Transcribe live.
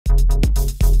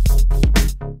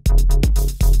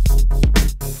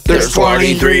There's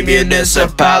 23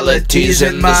 municipalities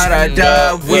in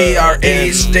Mérida. We are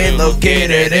a state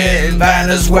located in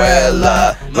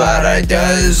Venezuela.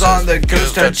 Mérida is on the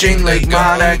coast touching Lake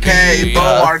Maracaibo.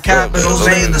 Our capitals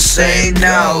ain't the same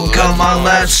now. Come on,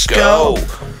 let's go.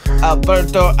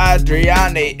 Alberto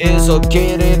Adriani is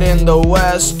located in the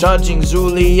west, touching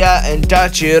Zulia and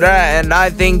Táchira, and I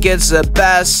think it's the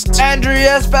best.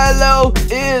 Andreas Bello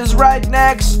is right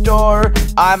next door.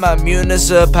 I'm a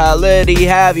municipality,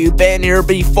 have you been here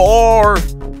before?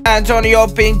 Antonio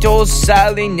Pinto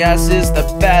Salinas is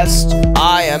the best.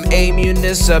 I am a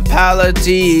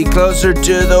municipality closer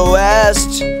to the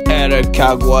west.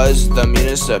 Aracagua is the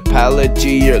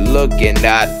municipality you're looking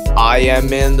at. I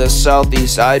am in the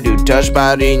southeast, I do touch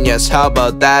Marinas, how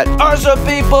about that? Arza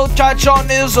people, Tachon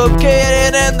is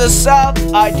located in the south.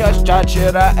 I touch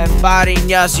Táchira and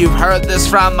Marinas, you've heard this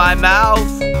from my mouth.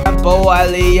 Campo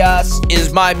Elias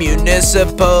is my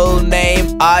municipal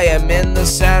name. I am in the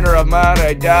center of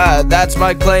Mérida, that's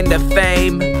my claim to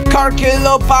fame.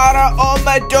 Carquilo para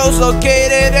Olmedo's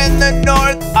located in the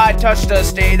north. I touch the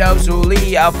state of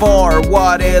Zulia for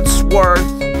what it's worth.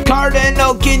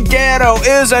 Cardinal Quintero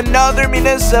is another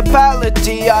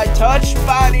municipality. I touch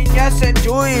Marinas and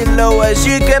Tuilo, as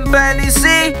you can plainly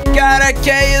see.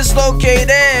 Caracay is located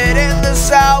in the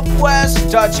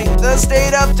southwest, touching the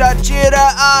state of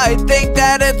Táchira. I think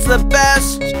that it's the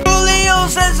best. Julio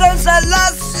Cesar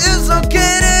Salas is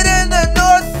located in the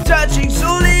north, touching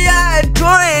Zulia and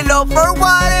Tuilo for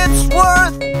what it's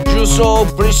worth. Juso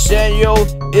Briseño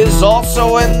is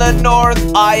also in the north.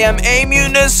 I am a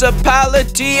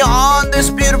municipality on this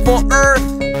beautiful earth.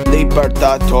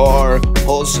 Libertador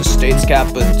holds the state's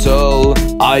capital.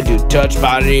 I do touch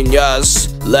Marinas.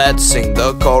 Let's sing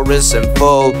the chorus in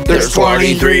full. There's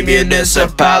 23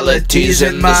 municipalities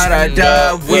in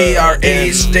Mérida. We are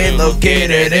a state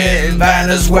located in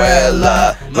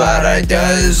Venezuela.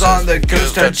 Mérida is on the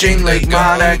coast touching Lake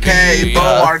Maracaibo.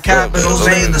 Our capitals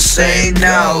ain't the same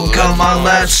now. Come on,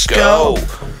 let's go.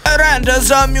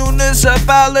 Aranda's a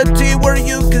municipality where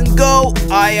you can go.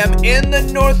 I am in the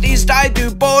northeast, I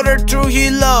do border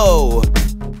Trujillo.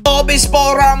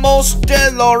 Obispo Ramos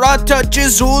de Lora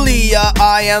touches Zulia.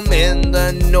 I am in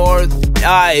the north,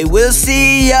 I will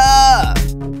see ya.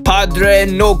 Padre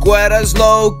Noguera's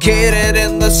located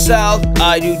in the south.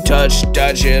 I do touch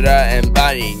Táchira and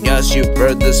Marinas, you've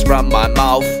heard this from my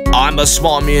mouth. I'm a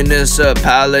small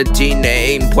municipality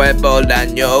named Pueblo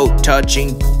Daño,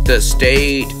 touching the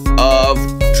state of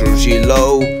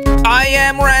Trujillo. I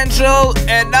am Rancho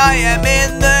and I am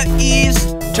in the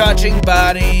east, touching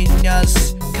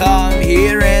Marinas. Come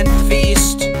here and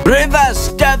feast. Rivas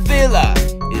de Villa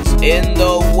is in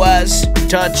the west,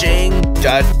 touching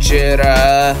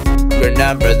Táchira.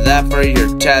 Remember that for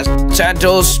your test.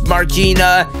 Santos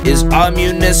Marquina is a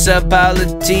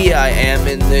municipality. I am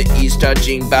in the east,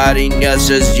 touching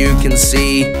Marinas, as you can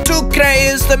see. Sucre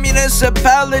is the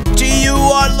municipality you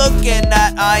are looking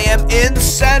at. I am in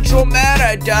central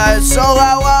Mérida, so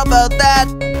how about that?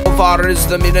 Ovar is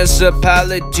the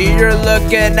municipality you're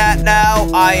looking at now.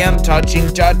 I am touching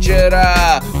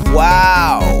Táchira.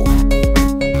 Wow.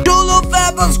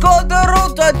 Fabulous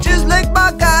Cordero touches Lake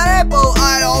Maracaibo.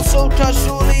 I also touch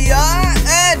Zulia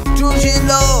and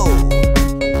Trujillo.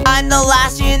 I'm the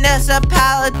last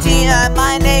municipality and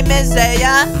my name is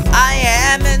Zaya. I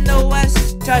am in the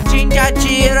west, touching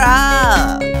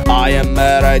Táchira. I am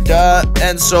Mérida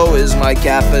and so is my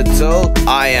capital.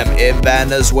 I am in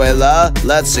Venezuela.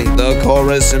 Let's sing the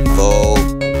chorus in full.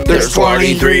 There's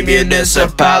 23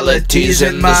 municipalities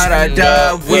in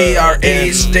Mérida. We are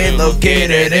a state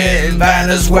located in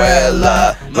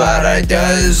Venezuela.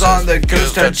 Mérida is on the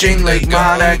coast touching Lake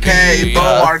Maracaibo.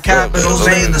 Our capitals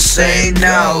ain't the same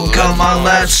now. Come on,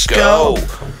 let's go.